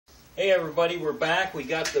Hey everybody, we're back. We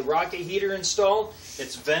got the rocket heater installed.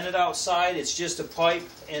 It's vented outside. It's just a pipe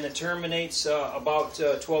and it terminates about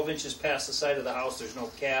 12 inches past the side of the house. There's no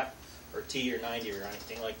cap or T or 90 or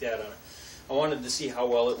anything like that on it. I wanted to see how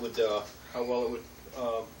well it would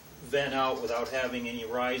vent out without having any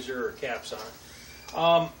riser or caps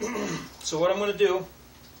on it. So what I'm going to do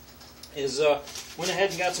is went ahead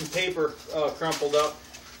and got some paper crumpled up.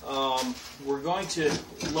 We're going to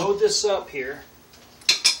load this up here.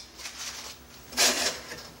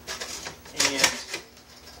 And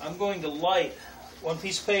I'm going to light one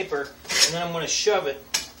piece of paper, and then I'm going to shove it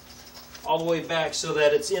all the way back so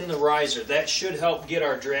that it's in the riser. That should help get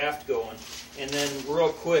our draft going. And then real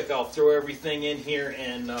quick, I'll throw everything in here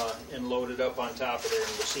and load it up on top of there, and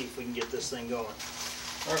we'll see if we can get this thing going.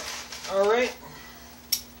 All right.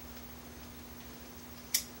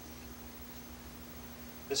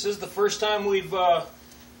 This is the first time we've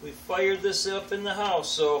fired this up in the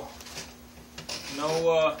house, so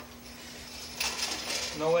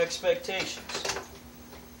no expectations.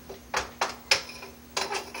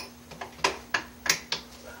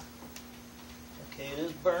 Okay, it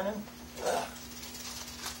is burning.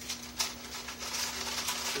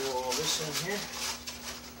 Throw all this in here.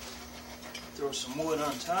 Throw some wood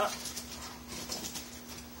on top.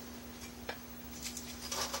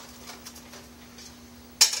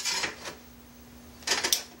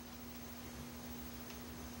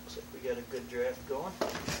 Looks like we got a good draft going.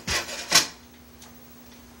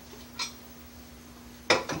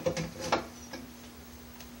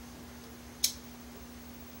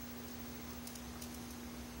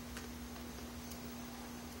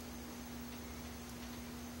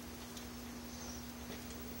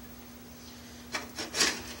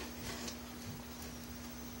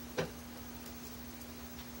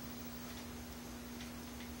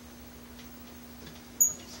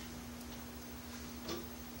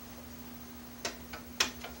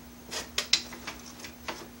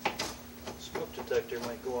 Detector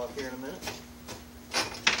might go off here in a minute.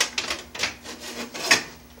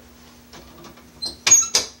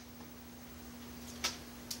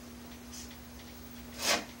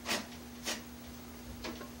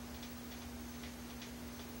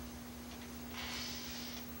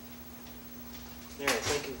 There,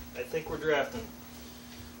 I think we're drafting.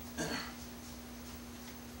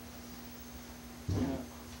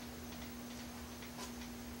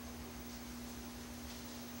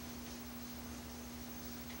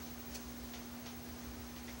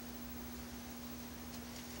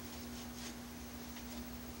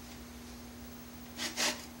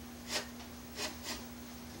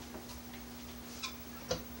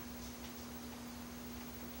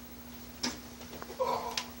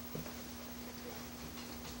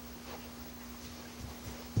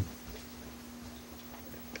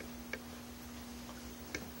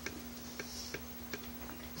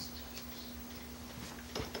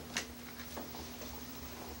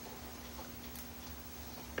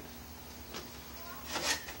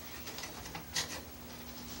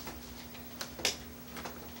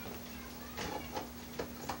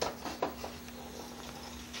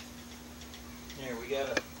 We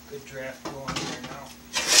got a good draft going here now.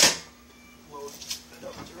 Load it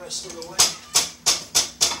up the rest of the way.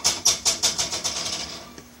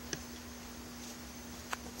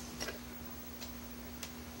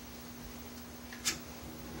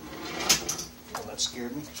 Oh, that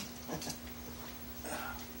scared me.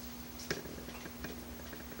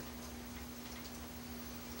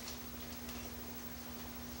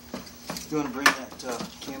 You want to bring that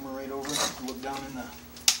camera right over and look down in the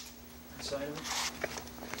inside of it?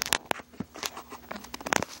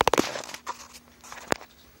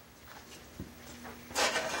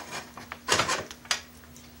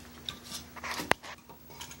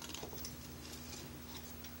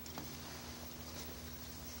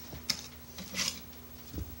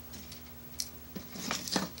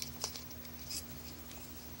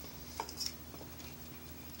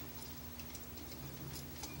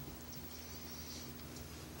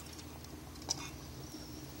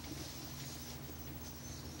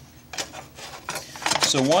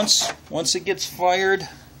 So once it gets fired,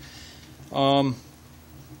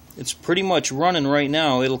 it's pretty much running right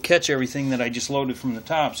now. It'll catch everything that I just loaded from the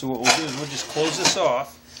top. So what we'll do is we'll just close this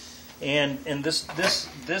off, and this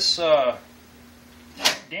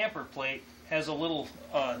damper plate has a little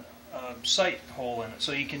sight hole in it,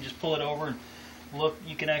 so you can just pull it over and look.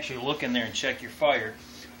 You can actually look in there and check your fire,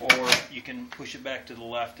 or you can push it back to the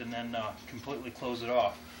left and then completely close it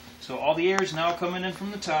off. So all the air is now coming in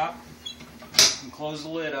from the top. And close the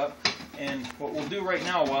lid up, and what we'll do right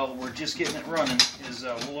now while we're just getting it running is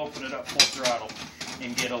we'll open it up full throttle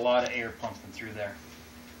and get a lot of air pumping through there.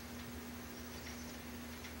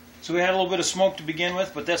 So we had a little bit of smoke to begin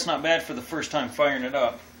with, but that's not bad for the first time firing it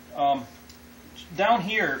up. Down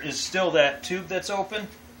here is still that tube that's open.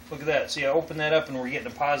 Look at that. See, I opened that up and we're getting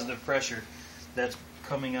a positive pressure that's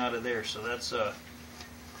coming out of there. So that's so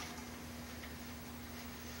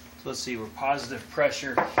let's see, we're positive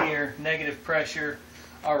pressure here, negative pressure.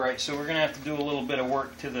 All right, so we're going to have to do a little bit of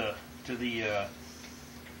work to the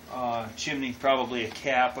chimney, probably a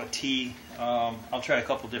cap, a T. I'll try a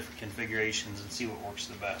couple different configurations and see what works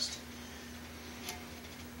the best.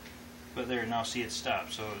 But there, now see it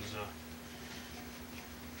stopped. So it was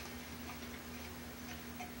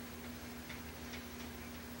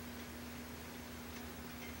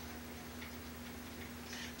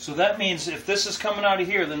so that means if this is coming out of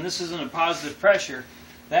here, then this isn't a positive pressure.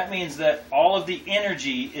 That means that all of the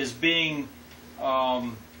energy is being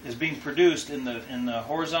produced in the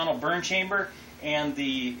horizontal burn chamber and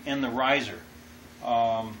the riser.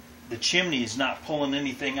 The chimney is not pulling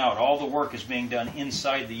anything out. All the work is being done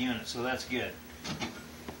inside the unit, so that's good.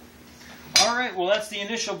 All right, well that's the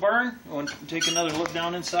initial burn. We'll take another look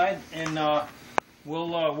down inside, and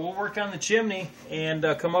we'll work on the chimney and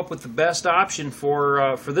come up with the best option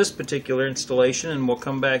for this particular installation, and we'll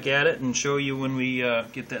come back at it and show you when we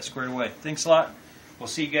get that squared away. Thanks a lot. We'll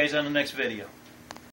see you guys on the next video.